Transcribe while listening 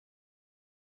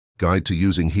Guide to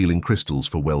Using Healing Crystals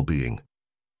for Well-Being.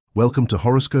 Welcome to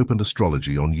Horoscope and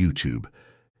Astrology on YouTube.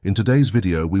 In today's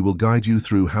video, we will guide you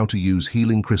through how to use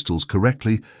healing crystals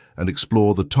correctly and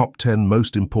explore the top 10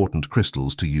 most important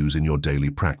crystals to use in your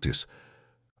daily practice.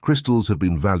 Crystals have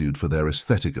been valued for their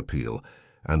aesthetic appeal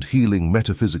and healing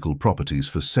metaphysical properties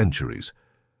for centuries.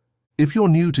 If you're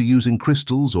new to using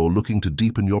crystals or looking to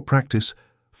deepen your practice,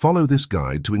 follow this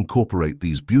guide to incorporate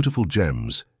these beautiful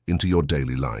gems into your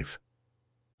daily life.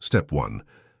 Step 1.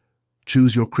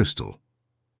 Choose your crystal.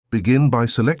 Begin by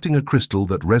selecting a crystal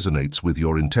that resonates with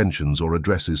your intentions or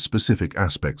addresses specific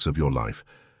aspects of your life.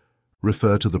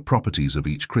 Refer to the properties of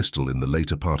each crystal in the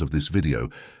later part of this video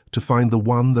to find the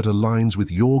one that aligns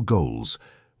with your goals,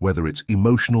 whether it's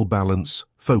emotional balance,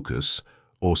 focus,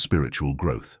 or spiritual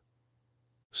growth.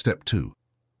 Step 2.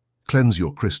 Cleanse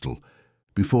your crystal.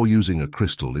 Before using a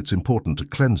crystal, it's important to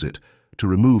cleanse it to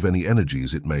remove any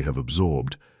energies it may have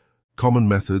absorbed. Common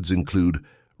methods include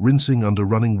rinsing under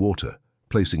running water,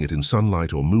 placing it in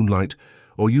sunlight or moonlight,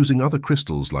 or using other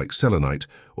crystals like selenite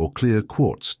or clear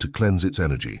quartz to cleanse its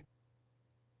energy.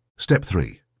 Step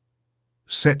 3.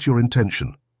 Set your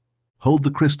intention. Hold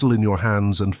the crystal in your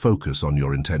hands and focus on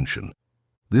your intention.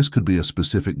 This could be a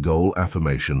specific goal,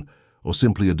 affirmation, or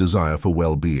simply a desire for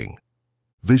well-being.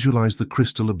 Visualize the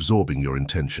crystal absorbing your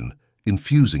intention,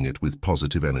 infusing it with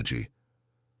positive energy.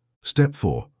 Step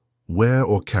 4. Wear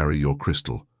or carry your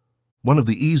crystal. One of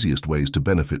the easiest ways to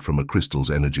benefit from a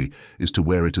crystal's energy is to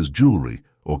wear it as jewelry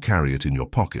or carry it in your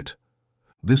pocket.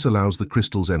 This allows the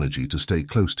crystal's energy to stay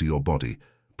close to your body,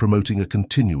 promoting a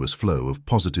continuous flow of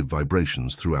positive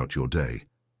vibrations throughout your day.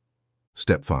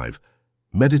 Step 5.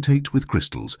 Meditate with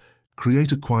crystals.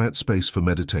 Create a quiet space for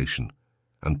meditation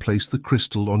and place the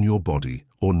crystal on your body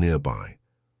or nearby.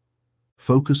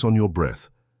 Focus on your breath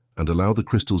and allow the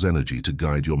crystal's energy to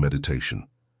guide your meditation.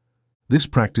 This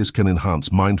practice can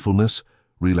enhance mindfulness,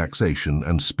 relaxation,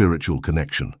 and spiritual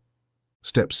connection.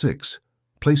 Step 6.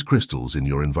 Place crystals in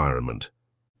your environment.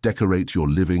 Decorate your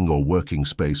living or working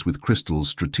space with crystals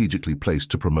strategically placed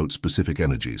to promote specific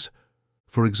energies.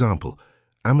 For example,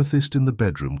 amethyst in the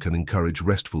bedroom can encourage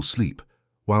restful sleep,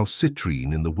 while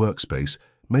citrine in the workspace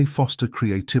may foster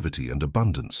creativity and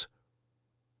abundance.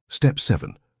 Step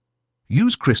 7.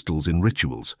 Use crystals in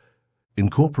rituals.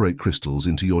 Incorporate crystals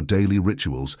into your daily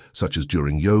rituals, such as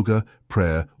during yoga,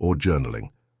 prayer, or journaling.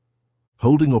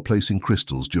 Holding or placing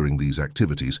crystals during these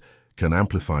activities can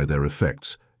amplify their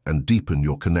effects and deepen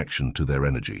your connection to their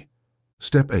energy.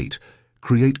 Step 8.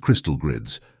 Create crystal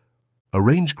grids.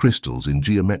 Arrange crystals in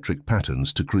geometric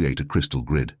patterns to create a crystal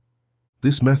grid.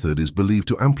 This method is believed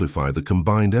to amplify the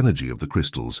combined energy of the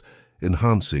crystals,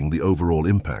 enhancing the overall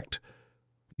impact.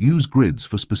 Use grids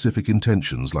for specific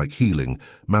intentions like healing,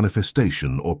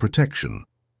 manifestation, or protection.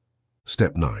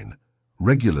 Step 9.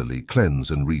 Regularly cleanse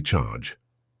and recharge.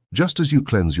 Just as you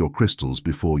cleanse your crystals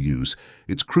before use,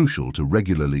 it's crucial to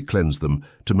regularly cleanse them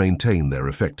to maintain their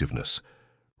effectiveness.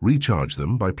 Recharge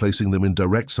them by placing them in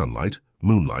direct sunlight,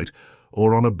 moonlight,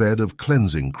 or on a bed of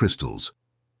cleansing crystals.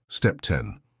 Step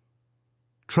 10.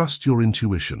 Trust your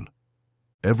intuition.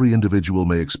 Every individual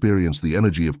may experience the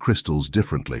energy of crystals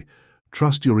differently.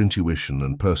 Trust your intuition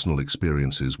and personal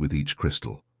experiences with each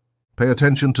crystal. Pay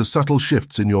attention to subtle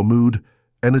shifts in your mood,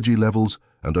 energy levels,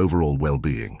 and overall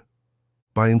well-being.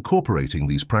 By incorporating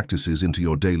these practices into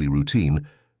your daily routine,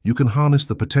 you can harness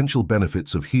the potential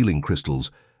benefits of healing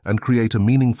crystals and create a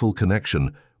meaningful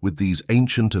connection with these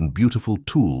ancient and beautiful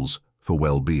tools for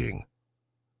well-being.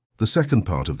 The second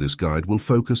part of this guide will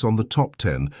focus on the top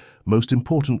 10 most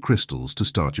important crystals to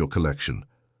start your collection.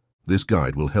 This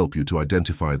guide will help you to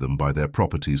identify them by their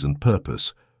properties and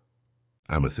purpose.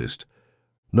 Amethyst.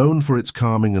 Known for its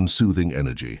calming and soothing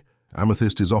energy,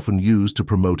 amethyst is often used to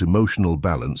promote emotional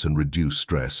balance and reduce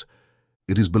stress.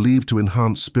 It is believed to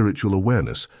enhance spiritual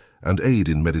awareness and aid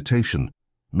in meditation,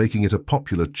 making it a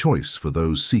popular choice for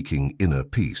those seeking inner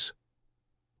peace.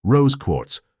 Rose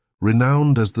quartz.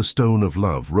 Renowned as the stone of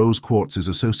love, rose quartz is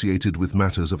associated with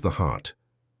matters of the heart.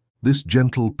 This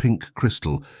gentle pink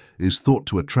crystal is thought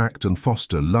to attract and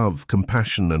foster love,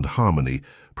 compassion, and harmony,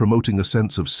 promoting a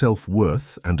sense of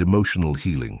self-worth and emotional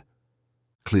healing.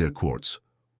 Clear quartz.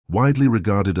 Widely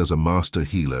regarded as a master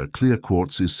healer, clear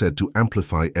quartz is said to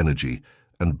amplify energy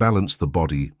and balance the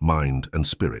body, mind, and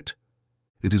spirit.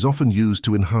 It is often used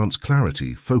to enhance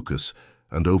clarity, focus,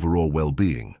 and overall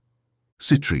well-being.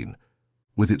 Citrine.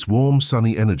 With its warm,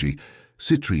 sunny energy,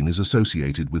 citrine is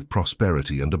associated with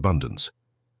prosperity and abundance.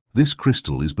 This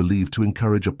crystal is believed to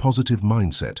encourage a positive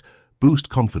mindset, boost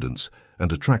confidence, and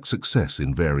attract success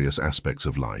in various aspects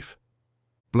of life.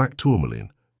 Black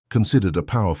tourmaline. Considered a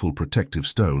powerful protective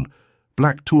stone,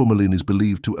 Black tourmaline is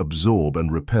believed to absorb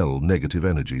and repel negative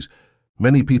energies.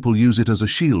 Many people use it as a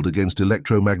shield against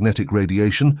electromagnetic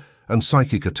radiation and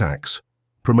psychic attacks,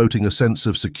 promoting a sense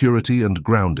of security and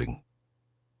grounding.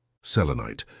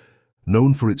 Selenite.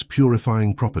 Known for its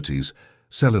purifying properties,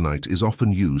 selenite is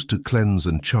often used to cleanse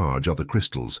and charge other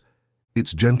crystals.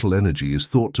 Its gentle energy is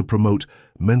thought to promote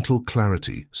mental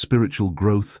clarity, spiritual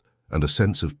growth, and a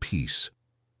sense of peace.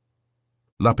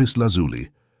 Lapis lazuli.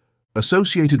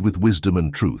 Associated with wisdom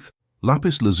and truth,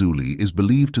 lapis lazuli is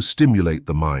believed to stimulate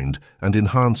the mind and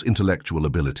enhance intellectual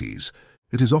abilities.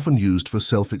 It is often used for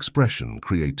self-expression,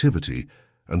 creativity,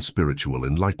 and spiritual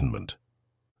enlightenment.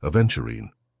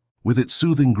 Aventurine. With its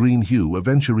soothing green hue,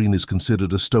 aventurine is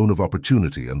considered a stone of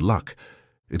opportunity and luck.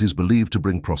 It is believed to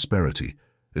bring prosperity,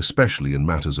 especially in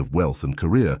matters of wealth and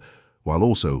career, while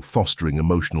also fostering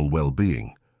emotional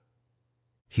well-being.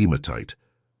 Hematite.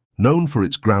 Known for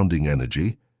its grounding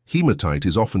energy, hematite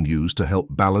is often used to help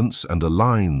balance and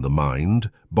align the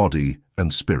mind, body,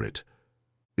 and spirit.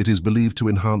 It is believed to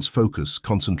enhance focus,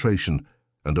 concentration,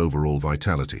 and overall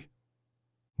vitality.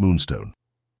 Moonstone.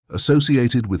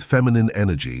 Associated with feminine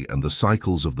energy and the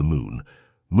cycles of the moon,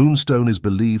 moonstone is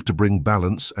believed to bring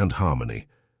balance and harmony.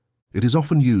 It is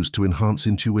often used to enhance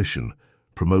intuition,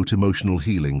 promote emotional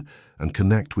healing, and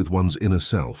connect with one's inner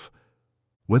self.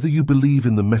 Whether you believe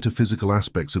in the metaphysical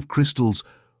aspects of crystals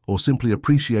or simply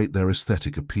appreciate their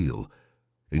aesthetic appeal,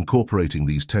 incorporating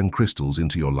these 10 crystals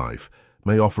into your life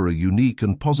may offer a unique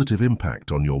and positive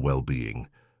impact on your well-being.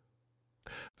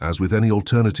 As with any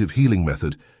alternative healing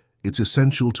method, it's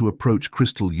essential to approach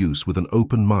crystal use with an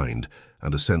open mind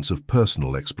and a sense of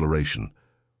personal exploration.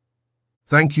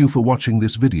 Thank you for watching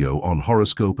this video on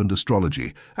horoscope and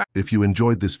astrology. If you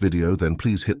enjoyed this video, then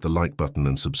please hit the like button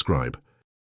and subscribe.